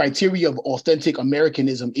associate a criteria of authentic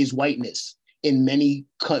Americanism is whiteness in many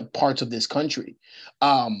parts of this country.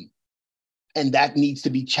 And that needs to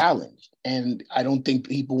be challenged. And I don't think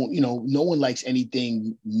people, no one likes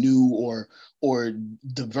anything new or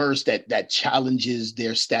diverse that challenges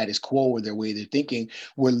their status quo or their way they're thinking.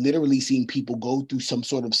 We're literally seeing people go through some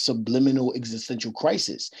sort of subliminal existential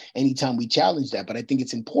crisis anytime we challenge that. But I think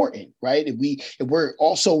it's important, right? If we're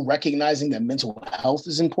also recognizing that mental health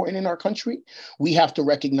is important in our country, we have to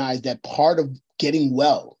recognize that part of getting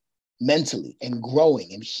well mentally and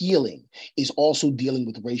growing and healing is also dealing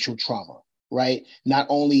with racial trauma, right? Not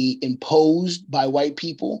only imposed by white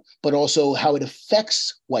people, but also how it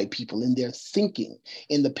affects white people in their thinking,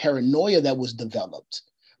 in the paranoia that was developed,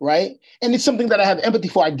 right? And it's something that I have empathy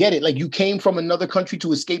for. I get it. Like, you came from another country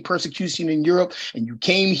to escape persecution in Europe, and you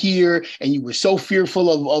came here and you were so fearful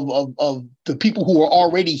of the people who were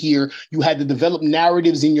already here. You had to develop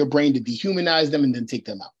narratives in your brain to dehumanize them and then take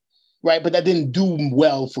them out. Right. But that didn't do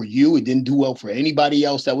well for you. It didn't do well for anybody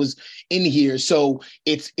else that was in here. So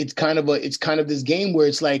it's kind of this game where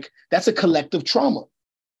it's like, that's a collective trauma.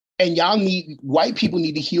 And white people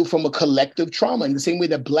need to heal from a collective trauma in the same way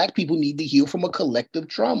that Black people need to heal from a collective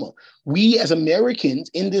trauma. We as Americans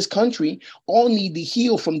in this country all need to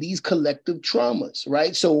heal from these collective traumas,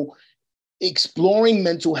 right? So exploring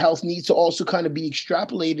mental health needs to also kind of be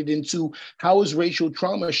extrapolated into how is racial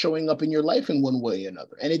trauma showing up in your life in one way or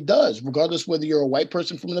another. And it does, regardless whether you're a white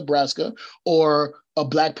person from Nebraska or a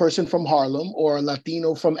Black person from Harlem or a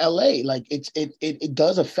Latino from LA. Like it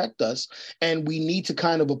does affect us. And we need to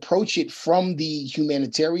kind of approach it from the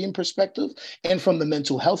humanitarian perspective and from the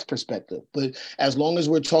mental health perspective. But as long as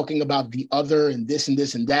we're talking about the other and this and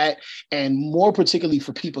this and that, and more particularly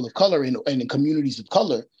for people of color and in communities of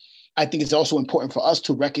color, I think it's also important for us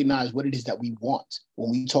to recognize what it is that we want when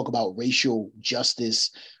we talk about racial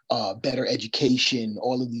justice, better education,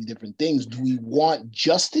 all of these different things. Do we want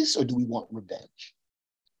justice or do we want revenge?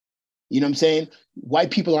 You know what I'm saying?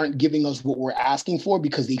 White people aren't giving us what we're asking for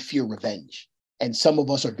because they fear revenge. And some of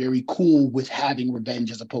us are very cool with having revenge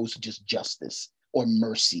as opposed to just justice or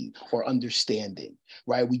mercy or understanding,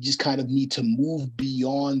 right? We just kind of need to move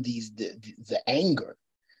beyond the anger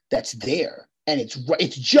that's there. And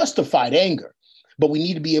it's justified anger, but we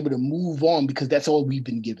need to be able to move on because that's all we've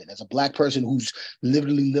been given. As a Black person who's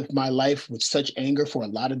literally lived my life with such anger for a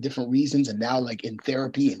lot of different reasons, and now like in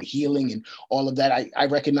therapy and healing and all of that, I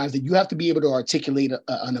recognize that you have to be able to articulate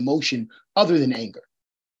an emotion other than anger.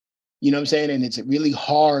 You know what I'm saying? And it's really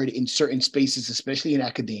hard in certain spaces, especially in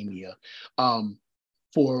academia,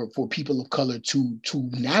 for people of color to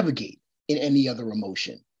navigate in any other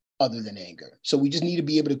emotion other than anger. So we just need to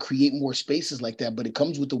be able to create more spaces like that, but it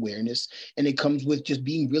comes with awareness and it comes with just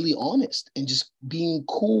being really honest and just being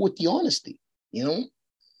cool with the honesty, you know?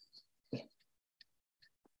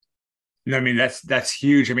 I mean, that's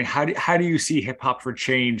huge. I mean, how do you see Hip Hop for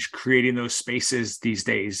Change creating those spaces these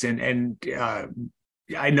days? And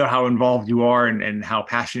I know how involved you are and how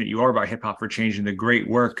passionate you are about Hip Hop for Change and the great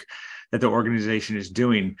work that the organization is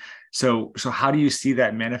doing. So how do you see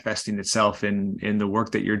that manifesting itself in the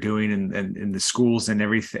work that you're doing and in the schools and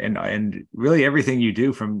everything and really everything you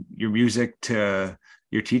do, from your music to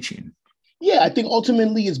your teaching? Yeah, I think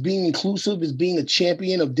ultimately it's being inclusive, is being a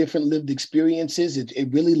champion of different lived experiences.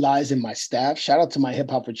 It really lies in my staff. Shout out to my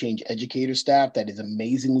Hip Hop for Change educator staff that is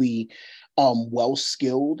amazingly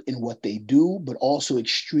well-skilled in what they do, but also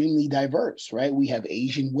extremely diverse, right? We have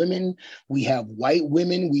Asian women, we have white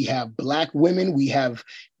women, we have Black women, we have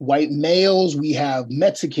white males, we have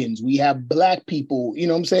Mexicans, we have Black people, you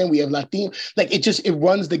know what I'm saying? We have Latino, like it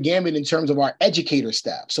runs the gamut in terms of our educator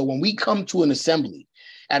staff. So when we come to an assembly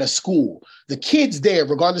at a school, the kids there,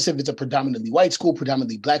 regardless if it's a predominantly white school,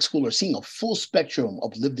 predominantly Black school, are seeing a full spectrum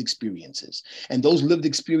of lived experiences. And those lived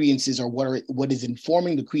experiences are what is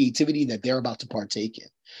informing the creativity that they're about to partake in,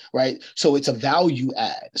 right? So it's a value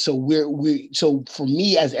add. So so for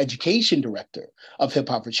me as education director of Hip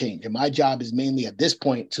Hop for Change, and my job is mainly at this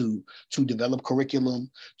point to develop curriculum,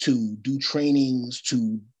 to do trainings,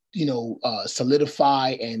 to solidify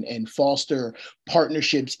and foster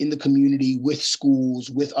partnerships in the community with schools,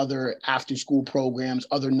 with other after-school programs,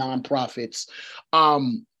 other nonprofits.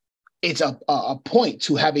 it's a point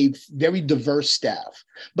to have a very diverse staff,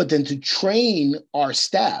 but then to train our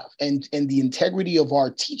staff and the integrity of our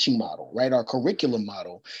teaching model, right? Our curriculum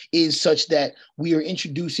model is such that we are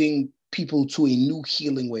introducing people to a new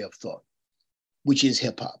healing way of thought, which is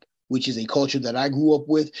hip hop, which is a culture that I grew up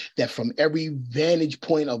with, that from every vantage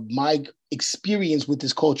point of my experience with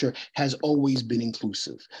this culture has always been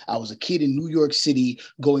inclusive. I was a kid in New York City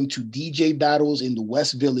going to DJ battles in the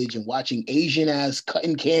West Village and watching Asian ass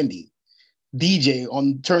Cutting Candy DJ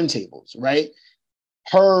on turntables, right?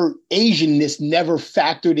 Her Asianness never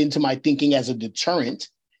factored into my thinking as a deterrent,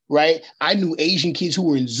 right? I knew Asian kids who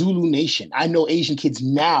were in Zulu Nation. I know Asian kids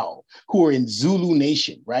now who are in Zulu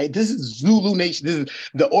Nation, right? This is Zulu Nation. This is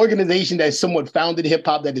the organization that somewhat founded hip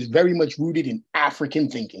hop that is very much rooted in African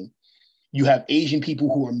thinking. You have Asian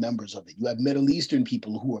people who are members of it. You have Middle Eastern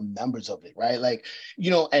people who are members of it, right? Like,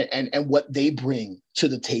 and what they bring to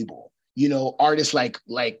the table. Artists like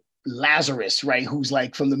Lazarus, right? Who's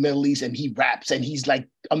like from the Middle East, and he raps and he's like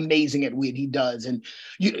amazing at what he does. And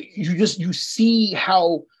you see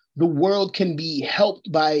how the world can be helped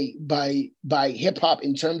by hip hop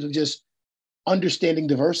in terms of just understanding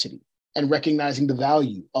diversity and recognizing the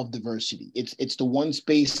value of diversity. It's the one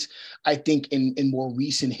space I think in more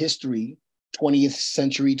recent history, 20th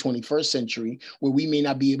century, 21st century, where we may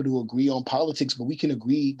not be able to agree on politics, but we can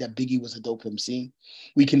agree that Biggie was a dope MC.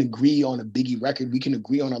 We can agree on a Biggie record. We can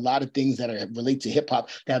agree on a lot of things that relate to hip hop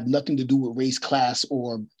that have nothing to do with race, class,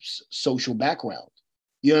 or social background.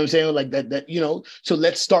 You know what I'm saying? Like that. So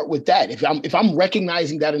let's start with that. If I'm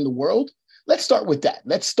recognizing that in the world, let's start with that.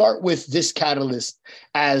 Let's start with this catalyst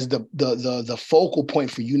as the focal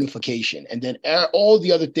point for unification. And then all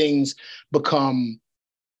the other things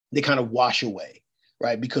they kind of wash away,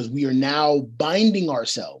 right? Because we are now binding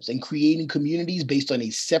ourselves and creating communities based on a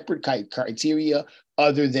separate criteria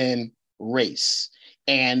other than race.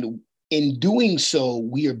 And in doing so,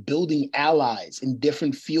 we are building allies in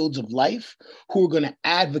different fields of life who are going to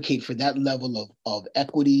advocate for that level of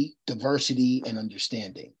equity, diversity, and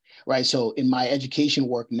understanding, right? So in my education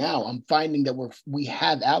work now, I'm finding that we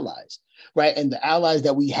have allies, right? And the allies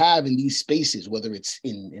that we have in these spaces, whether it's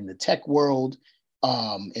in the tech world,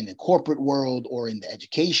 in the corporate world, or in the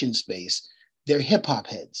education space, they're hip hop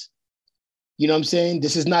heads. You know what I'm saying?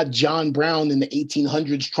 This is not John Brown in the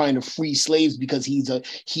 1800s trying to free slaves because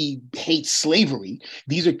he hates slavery.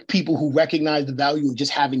 These are people who recognize the value of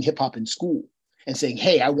just having hip hop in school and saying,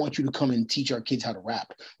 hey, I want you to come and teach our kids how to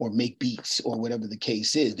rap or make beats or whatever the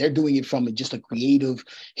case is. They're doing it from just a creative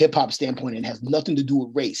hip hop standpoint and has nothing to do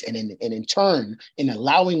with race. And in turn, in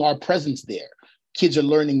allowing our presence there, kids are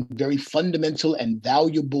learning very fundamental and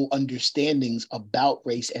valuable understandings about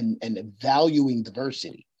race and valuing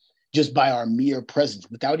diversity just by our mere presence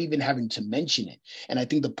without even having to mention it. And I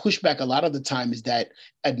think the pushback a lot of the time is that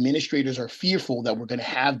administrators are fearful that we're going to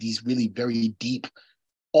have these really very deep,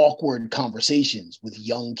 awkward conversations with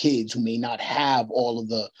young kids who may not have all of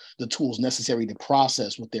the tools necessary to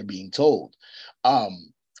process what they're being told.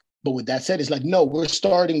 But with that said, it's like, no, we're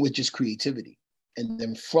starting with just creativity. And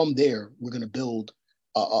then from there, we're going to build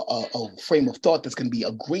a frame of thought that's going to be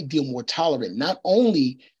a great deal more tolerant, not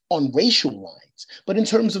only on racial lines, but in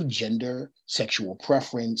terms of gender, sexual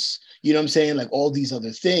preference, you know what I'm saying? Like all these other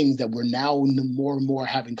things that we're now more and more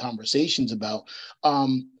having conversations about,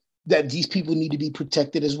 that these people need to be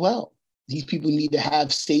protected as well. These people need to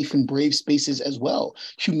have safe and brave spaces as well.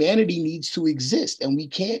 Humanity needs to exist, and we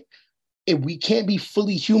can't be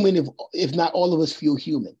fully human if not all of us feel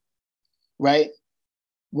human, right?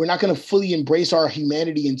 We're not going to fully embrace our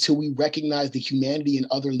humanity until we recognize the humanity in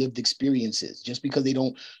other lived experiences. Just because they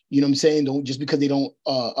don't, you know what I'm saying? Just because they don't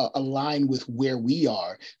align with where we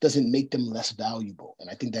are doesn't make them less valuable. And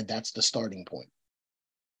I think that's the starting point.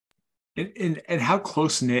 And how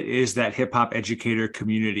close-knit is that hip-hop educator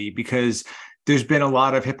community? Because there's been a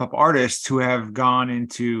lot of hip-hop artists who have gone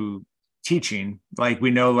into teaching. Like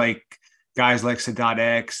we know, like guys like Sadat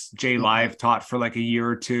X, J Live taught for like a year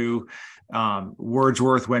or two.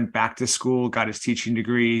 Wordsworth went back to school, got his teaching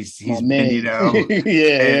degrees. He's been,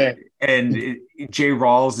 and Jay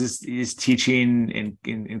Rawls is teaching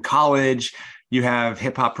in college. You have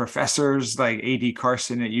hip hop professors like A.D.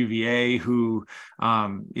 Carson at UVA who,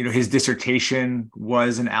 his dissertation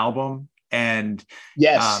was an album. And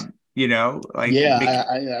yes, I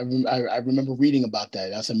remember reading about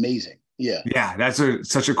that. That's amazing. Yeah, that's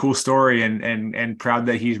such a cool story, and proud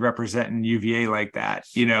that he's representing UVA like that,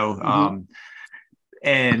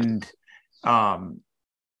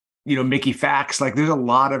 Mickey Fax, like there's a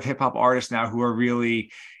lot of hip hop artists now who are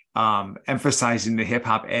really emphasizing the hip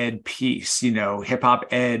hop ed piece, hip hop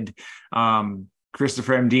ed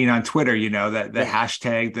Christopher M. Dean on Twitter, that the Yeah.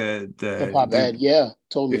 hashtag, Hip hop ed. Yeah, the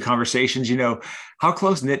totally. conversations, how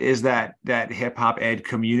close knit is that hip hop ed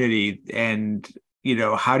community? And,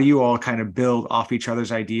 how do you all kind of build off each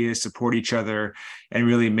other's ideas, support each other, and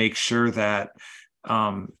really make sure that,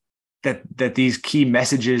 that these key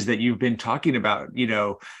messages that you've been talking about,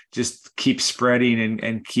 just keep spreading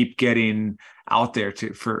and keep getting out there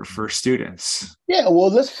for students? Yeah,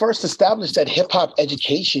 well, let's first establish that hip hop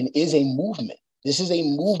education is a movement. This is a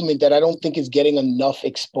movement that I don't think is getting enough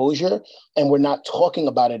exposure, and we're not talking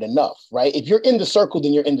about it enough, right? If you're in the circle,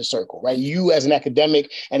 then you're in the circle, right? You, as an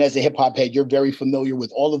academic and as a hip hop head, you're very familiar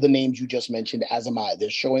with all of the names you just mentioned, as am I. They're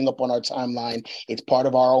showing up on our timeline. It's part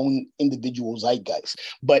of our own individual zeitgeist.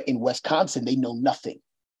 But in Wisconsin, they know nothing,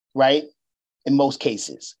 right? In most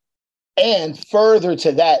cases. And further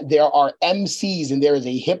to that, there are MCs, and there is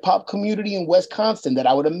a hip hop community in Wisconsin that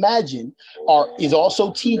I would imagine is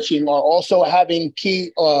also teaching, or also having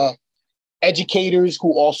key educators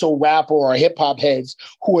who also rap or are hip hop heads,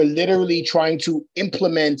 who are literally trying to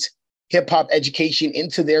implement hip hop education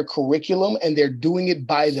into their curriculum, and they're doing it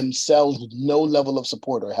by themselves with no level of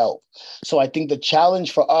support or help. So I think the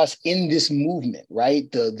challenge for us in this movement,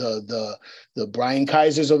 right, the Brian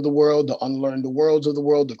Kaisers of the world, the Unlearn the Worlds of the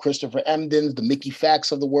world, the Christopher Emdens, the Mickey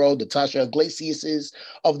Facts of the world, the Tasha Iglesiases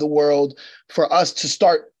of the world, for us to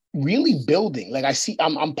start really building. Like,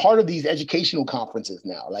 I'm part of these educational conferences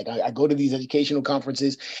now. Like, I go to these educational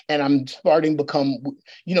conferences, and I'm starting to become,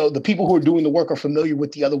 the people who are doing the work are familiar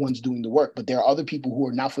with the other ones doing the work, but there are other people who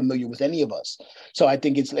are not familiar with any of us. So I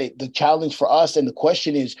think it's like the challenge for us. And the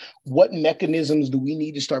question is, what mechanisms do we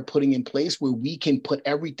need to start putting in place where we can put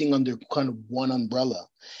everything under kind of one umbrella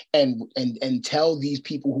and tell these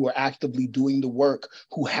people who are actively doing the work,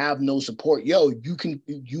 who have no support,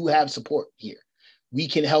 you have support here. We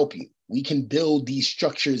can help you. We can build these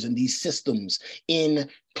structures and these systems in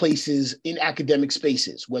places, in academic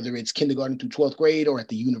spaces, whether it's kindergarten through 12th grade or at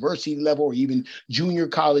the university level or even junior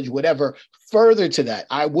college, whatever. Further to that,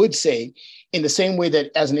 I would say, in the same way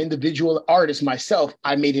that as an individual artist myself,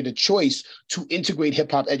 I made it a choice to integrate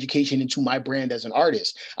hip hop education into my brand as an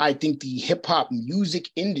artist. I think the hip hop music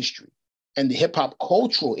industry and the hip hop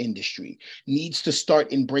cultural industry needs to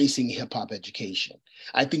start embracing hip hop education.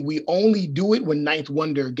 I think we only do it when Ninth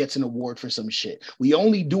Wonder gets an award for some shit. We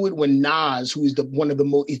only do it when Nas, who is one of the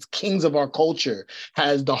most kings of our culture,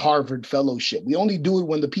 has the Harvard Fellowship. We only do it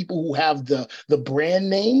when the people who have the brand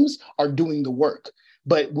names are doing the work.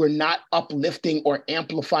 But we're not uplifting or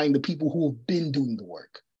amplifying the people who have been doing the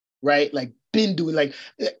work, right? Like,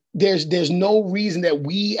 there's no reason that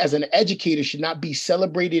we as an educator should not be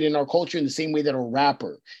celebrated in our culture in the same way that a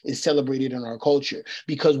rapper is celebrated in our culture.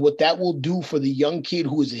 Because what that will do for the young kid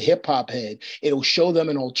who is a hip hop head, it'll show them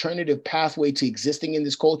an alternative pathway to existing in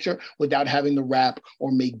this culture without having to rap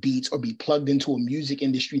or make beats or be plugged into a music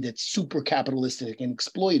industry that's super capitalistic and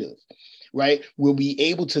exploitive. Right? We'll be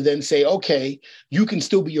able to then say, okay, you can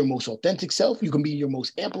still be your most authentic self. You can be your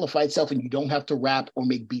most amplified self, and you don't have to rap or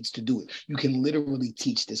make beats to do it. You can literally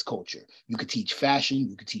teach this culture. You could teach fashion.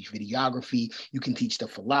 You could teach videography. You can teach the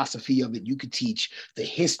philosophy of it. You could teach the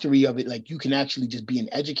history of it. Like, you can actually just be an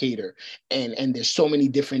educator. And there's so many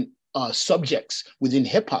different subjects within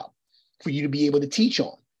hip hop for you to be able to teach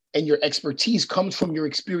on. And your expertise comes from your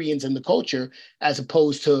experience in the culture, as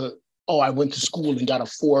opposed to, oh, I went to school and got a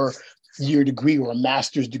 4-year degree or a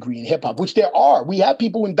master's degree in hip hop, which there are. We have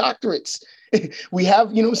people in doctorates. We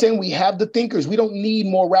have, we have the thinkers. We don't need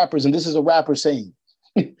more rappers. And this is a rapper saying,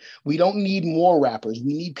 we don't need more rappers.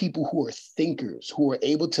 We need people who are thinkers, who are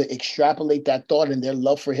able to extrapolate that thought and their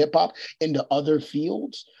love for hip hop into other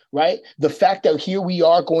fields, right? The fact that here we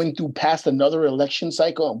are going through past another election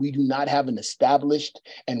cycle and we do not have an established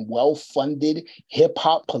and well-funded hip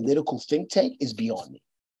hop political think tank is beyond me.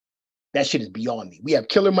 That shit is beyond me. We have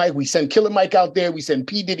Killer Mike. We send Killer Mike out there. We send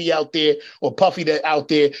P. Diddy out there or Puffy out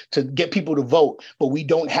there to get people to vote. But we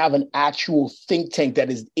don't have an actual think tank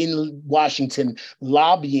that is in Washington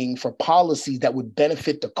lobbying for policies that would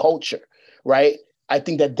benefit the culture, right? I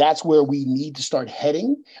think that that's where we need to start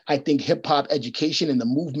heading. I think hip hop education and the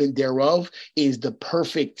movement thereof is the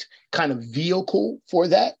perfect kind of vehicle for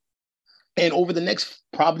that. And over the next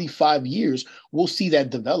probably 5 years, we'll see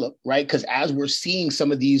that develop, right? Because as we're seeing some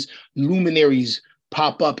of these luminaries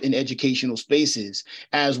pop up in educational spaces,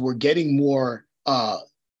 as we're getting more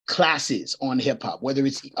classes on hip hop, whether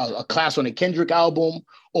it's a class on a Kendrick album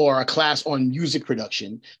or a class on music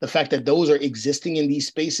production, the fact that those are existing in these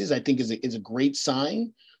spaces, I think is a great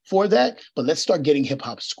sign for that. But let's start getting hip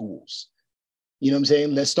hop schools. You know what I'm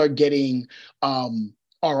saying? Let's start getting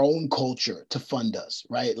our own culture to fund us,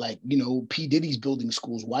 right? Like, P. Diddy's building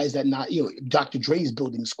schools. Why is that not, Dr. Dre's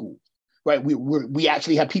building schools, right? We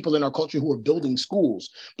actually have people in our culture who are building schools,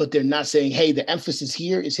 but they're not saying, hey, the emphasis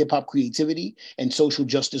here is hip hop creativity and social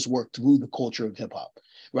justice work through the culture of hip hop.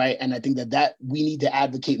 Right. And I think that we need to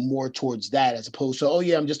advocate more towards that, as opposed to, oh,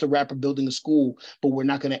 yeah, I'm just a rapper building a school, but we're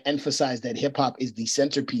not going to emphasize that hip hop is the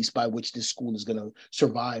centerpiece by which this school is going to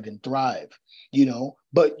survive and thrive,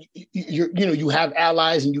 but you have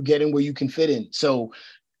allies and you get in where you can fit in. So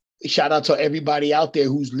shout out to everybody out there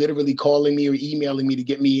who's literally calling me or emailing me to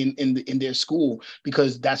get me in their school,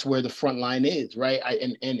 because that's where the front line is. Right.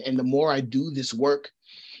 And the more I do this work,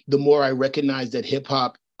 the more I recognize that hip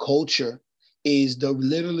hop culture is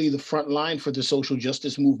literally the front line for the social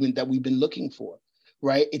justice movement that we've been looking for,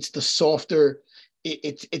 right? It's the softer,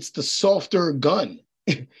 it's the softer gun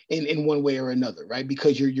in one way or another, right?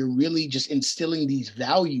 Because you're really just instilling these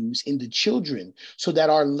values into children so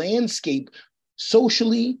that our landscape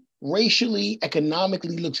socially, racially,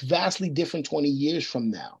 economically looks vastly different 20 years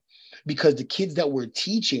from now. Because the kids that we're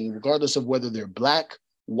teaching, regardless of whether they're Black,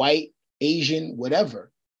 white, Asian,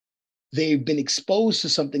 whatever, they've been exposed to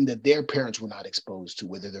something that their parents were not exposed to,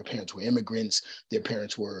 whether their parents were immigrants, their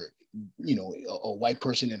parents were, a white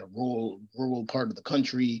person in a rural part of the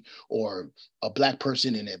country, or a Black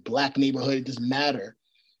person in a Black neighborhood. It doesn't matter.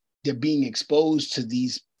 They're being exposed to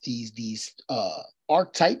these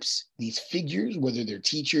archetypes, these figures, whether they're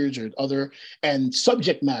teachers or other, and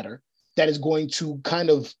subject matter that is going to kind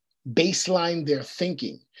of baseline their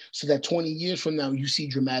thinking, so that 20 years from now you see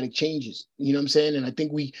dramatic changes. You know what I'm saying? And I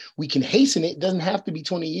think we can hasten it. It doesn't have to be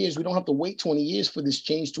 20 years. We don't have to wait 20 years for this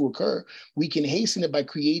change to occur. We can hasten it by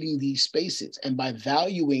creating these spaces and by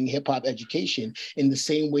valuing hip hop education in the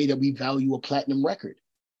same way that we value a platinum record.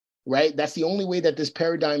 Right? That's the only way that this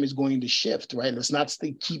paradigm is going to shift. Right? Let's not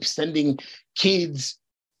keep sending kids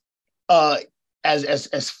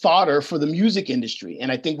as fodder for the music industry.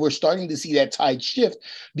 And I think we're starting to see that tide shift,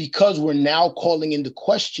 because we're now calling into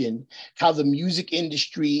question how the music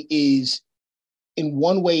industry is in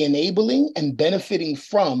one way enabling and benefiting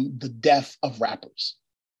from the death of rappers.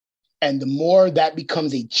 And the more that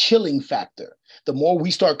becomes a chilling factor, the more we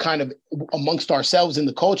start kind of amongst ourselves in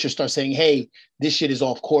the culture start saying, hey, this shit is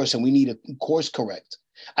off course and we need to course correct.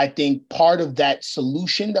 I think part of that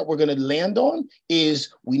solution that we're going to land on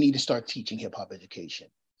is we need to start teaching hip hop education.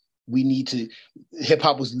 Hip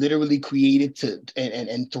hop was literally created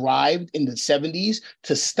and thrived in the 70s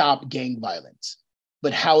to stop gang violence.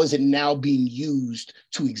 But how is it now being used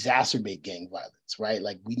to exacerbate gang violence, right?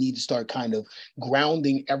 Like, we need to start kind of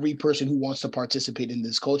grounding every person who wants to participate in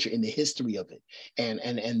this culture in the history of it,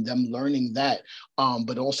 and them learning that,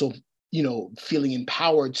 but also, feeling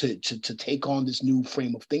empowered to take on this new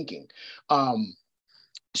frame of thinking.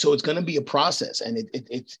 So it's going to be a process, and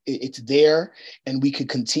it's there, and we could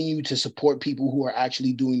continue to support people who are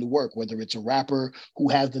actually doing the work, whether it's a rapper who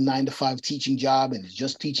has the 9-to-5 teaching job and is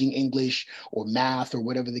just teaching English or math or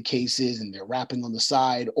whatever the case is, and they're rapping on the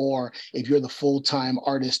side, or if you're the full-time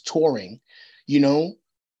artist touring,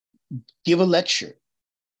 give a lecture,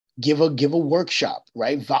 give a workshop,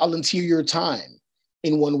 right? Volunteer your time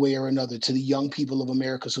in one way or another to the young people of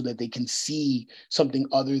America, so that they can see something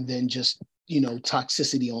other than just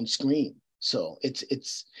toxicity on screen. So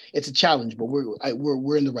it's a challenge, but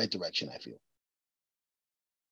we're in the right direction, I feel.